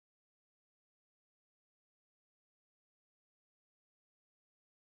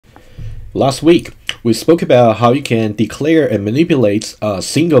Last week, we spoke about how you can declare and manipulate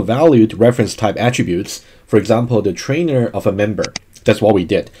single-valued reference type attributes. For example, the trainer of a member. That's what we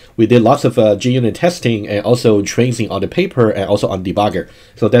did. We did lots of JUnit testing and also tracing on the paper and also on debugger.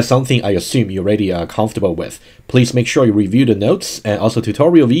 So that's something I assume you're already comfortable with. Please make sure you review the notes and also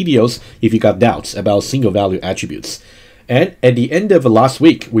tutorial videos if you got doubts about single-value attributes. And at the end of last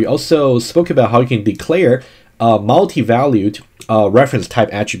week, we also spoke about how you can declare multi-valued reference type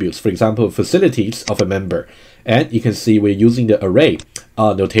attributes, for example, facilities of a member. And you can see we're using the array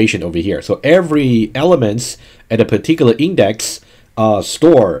notation over here. So every elements at a particular index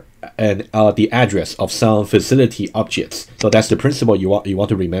store and the address of some facility objects. So that's the principle you want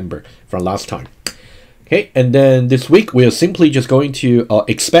to remember from last time. Okay, and then this week we are simply just going to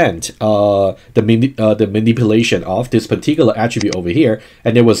expand the manipulation of this particular attribute over here,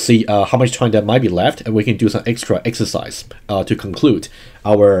 and then we'll see how much time that might be left, and we can do some extra exercise to conclude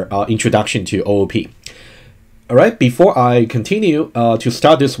our introduction to OOP. All right, before I continue to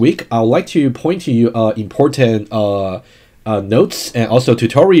start this week, I would like to point to you important notes and also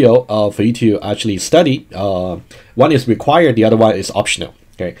tutorial for you to actually study. One is required, the other one is optional.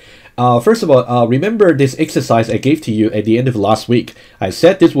 Okay. First of all, remember this exercise I gave to you at the end of last week. I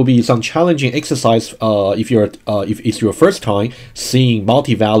said this will be some challenging exercise if it's your first time seeing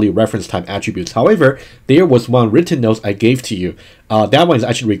multi-value reference type attributes. However, there was one written note I gave to you. That one is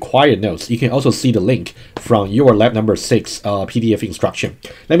actually required notes. You can also see the link from your lab number 6 PDF instruction.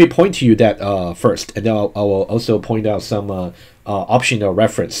 Let me point to you that first, and then I will also point out some optional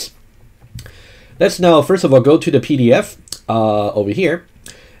reference. Let's now first of all go to the PDF over here.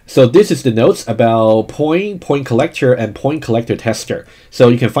 So this is the notes about point collector, and point collector tester. So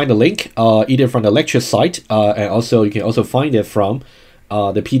you can find the link either from the lecture site, and also you can also find it from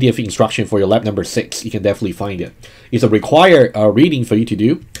the PDF instruction for your lab number 6. You can definitely find it. It's a required reading for you to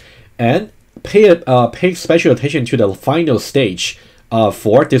do, and pay special attention to the final stage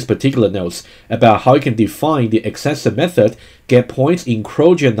for this particular notes about how you can define the accessor method, get points in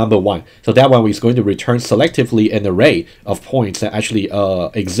Trojan number 1. So that one is going to return selectively an array of points that actually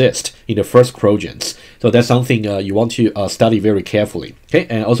exist in the first Trojans. So that's something you want to study very carefully. Okay,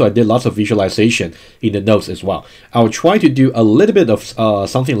 and also I did lots of visualization in the notes as well. I'll try to do a little bit of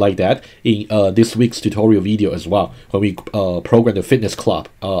something like that in this week's tutorial video as well, when we program the fitness club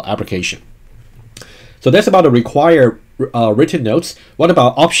application. So that's about the required written notes. What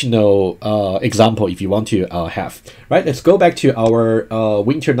about optional example if you want to have? Right, let's go back to our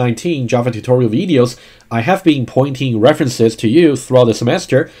Winter 19 Java tutorial videos. I have been pointing references to you throughout the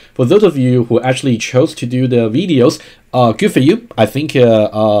semester. For those of you who actually chose to do the videos, good for you. I think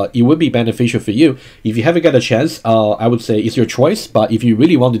it would be beneficial for you. If you haven't got a chance, I would say it's your choice. But if you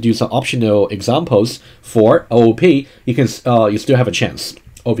really want to do some optional examples for OOP, you can you still have a chance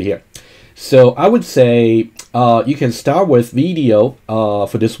over here. So I would say you can start with video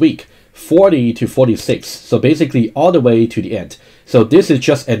for this week, 40 to 46. So basically all the way to the end. So this is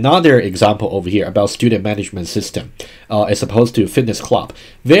just another example over here about student management system as opposed to fitness club.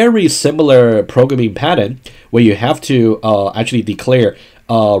 Very similar programming pattern where you have to actually declare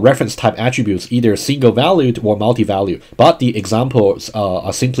reference type attributes, either single valued or multi-valued, but the examples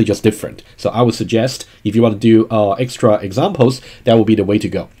are simply just different. So I would suggest if you want to do extra examples, that will be the way to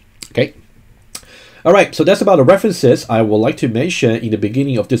go. Okay. All right, so that's about the references I would like to mention in the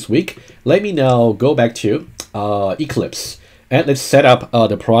beginning of this week. Let me now go back to Eclipse, and let's set up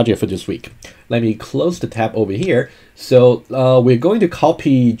the project for this week. Let me close the tab over here. So we're going to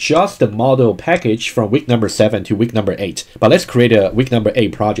copy just the model package from week number 7 to week number 8. But let's create a week number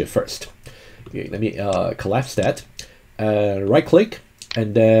 8 project first. Okay, let me collapse that. Right click,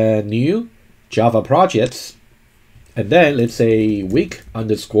 and then new Java projects. And then let's say week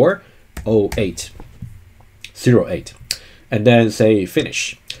underscore 08. And then say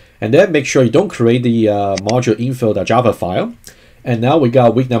finish, and then make sure you don't create the module info.java file. And now we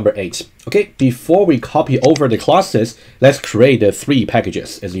got week number 8. Okay, before we copy over the classes, let's create the 3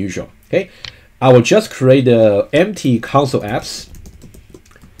 packages as usual. Okay, I will just create the empty console apps,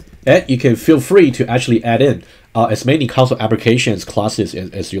 and you can feel free to actually add in as many console applications classes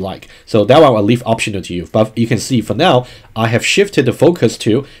as you like. So that one I'll leave optional to you. But you can see for now, I have shifted the focus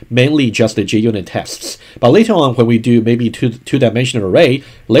to mainly just the JUnit tests. But later on, when we do maybe two-dimensional array,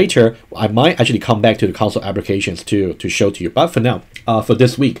 later I might actually come back to the console applications to show to you. But for now, for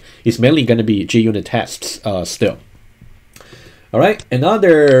this week, it's mainly going to be JUnit tests still. All right,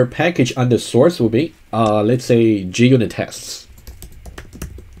 another package under source will be, let's say, JUnit tests.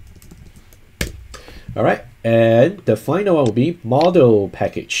 All right. And the final one will be model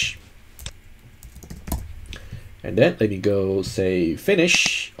package. And then let me go say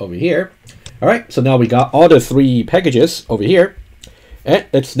finish over here. All right, so now we got all the 3 packages over here. And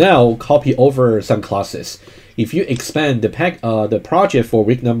let's now copy over some classes. If you expand the project for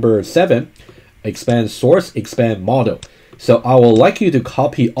week number 7, expand source, expand model. So I would like you to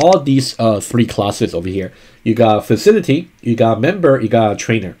copy all these 3 classes over here. You got facility, you got member, you got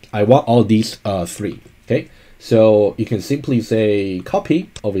trainer. I want all these 3. Okay, so you can simply say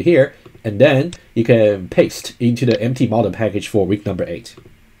copy over here, and then you can paste into the empty model package for week number 8.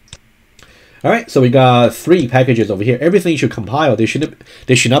 All right, so we got 3 packages over here. Everything should compile. There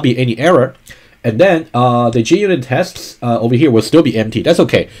should not be any error. And then the JUnit tests over here will still be empty. That's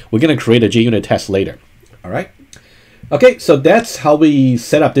okay. We're gonna create a JUnit test later. All right. Okay, so that's how we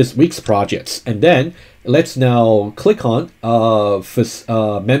set up this week's projects. And then let's now click on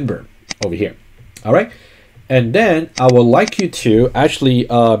member over here. All right. And then I would like you to actually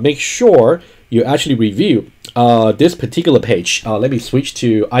make sure you actually review this particular page. Let me switch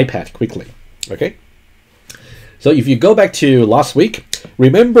to iPad quickly. Okay. So if you go back to last week,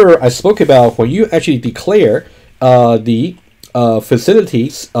 remember I spoke about when you actually declare the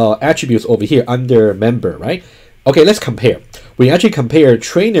facilities attributes over here under member, right? Okay, let's compare. We actually compare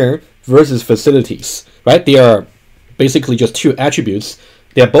trainer versus facilities, right? They are basically just 2 attributes.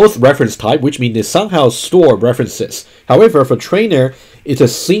 They're both reference type, which means they somehow store references. However, for trainer, it's a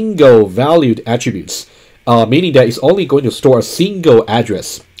single valued attributes, meaning that it's only going to store a single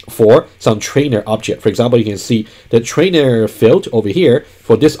address for some trainer object. For example, you can see the trainer field over here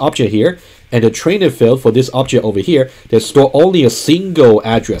for this object here, and the trainer field for this object over here, they store only a single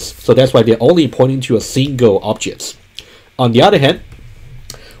address. So that's why they're only pointing to a single object. On the other hand,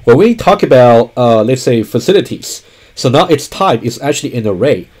 when we talk about, let's say, facilities, so now its type is actually an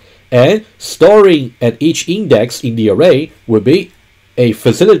array, and storing at each index in the array will be a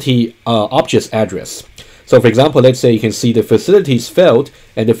facility object's address. So for example, let's say you can see the facilities field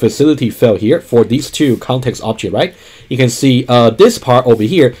and the facility field here for these 2 context objects, right? You can see this part over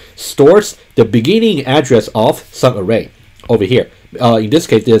here stores the beginning address of some array over here. In this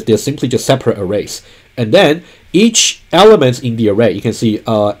case, they're simply just separate arrays. And then each element in the array, you can see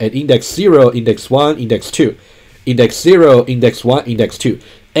at index 0, index 1, index 2, index 0, index 1, index 2.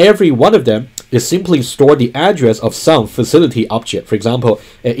 Every one of them is simply store the address of some facility object. For example,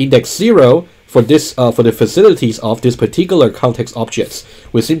 at index 0, for this for the facilities of this particular context objects,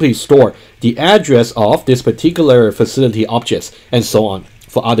 we simply store the address of this particular facility objects, and so on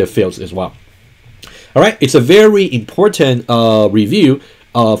for other fields as well. All right, it's a very important review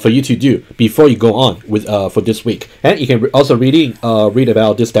for you to do before you go on with for this week. And you can also read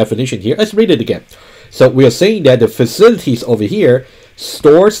about this definition here. Let's read it again. So we are saying that the facilities over here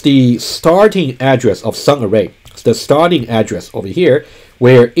stores the starting address of some array. It's the starting address over here,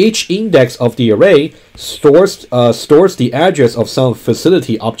 where each index of the array stores the address of some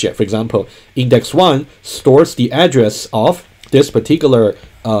facility object. For example, index 1 stores the address of this particular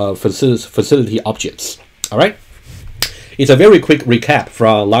facility objects. All right. It's a very quick recap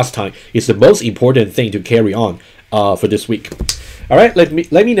from last time. It's the most important thing to carry on for this week. All right. Let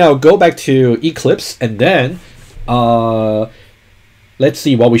me now go back to Eclipse, and then let's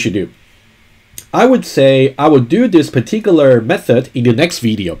see what we should do. I would say I will do this particular method in the next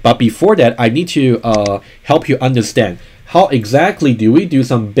video, but before that, I need to help you understand how exactly do we do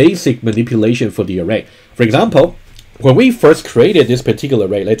some basic manipulation for the array. For example, when we first created this particular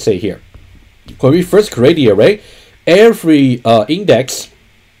array, let's say here, when we first create the array, every index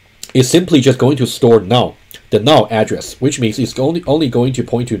is simply just going to store null, the null address, which means it's only going to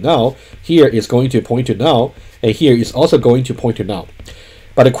point to null. Here is going to point to null, and here is also going to point to null.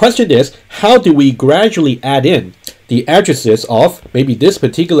 But the question is, how do we gradually add in the addresses of maybe this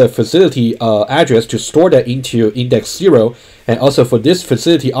particular facility address to store that into index 0, and also for this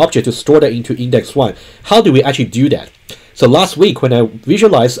facility object to store that into index 1? How do we actually do that? So last week when I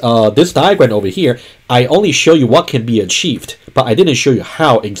visualized this diagram over here, I only show you what can be achieved, but I didn't show you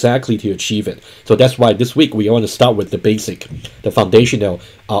how exactly to achieve it. So that's why this week we want to start with the basic, the foundational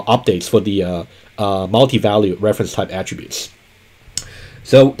updates for the multi-value reference type attributes.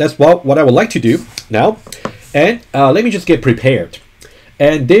 So that's what I would like to do now. And let me just get prepared.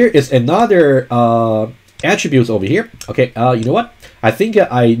 And there is another attributes over here. Okay, you know what? I think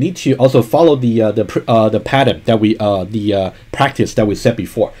I need to also follow the pattern that we the practice that we said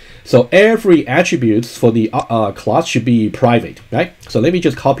before. So every attributes for the class should be private, right? So let me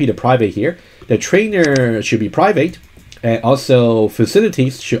just copy the private here. The trainer should be private, and also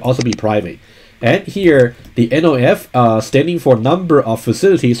facilities should also be private. And here, the NOF standing for number of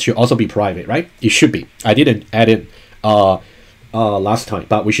facilities should also be private, right? It should be. I didn't add in last time,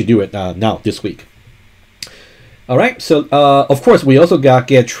 but we should do it now this week. All right, so of course we also got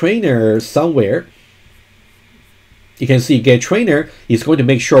get trainer somewhere. You can see get trainer is going to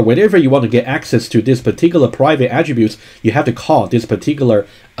make sure whenever you want to get access to this particular private attributes, you have to call this particular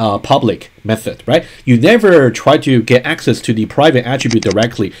public method, right? You never try to get access to the private attribute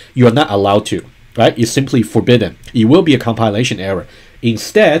directly. You are not allowed to, right? It's simply forbidden. It will be a compilation error.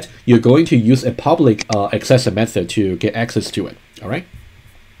 Instead, you're going to use a public accessor method to get access to it, all right?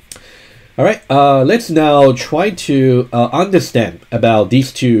 All right, let's now try to understand about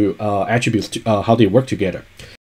these two attributes, how they work together.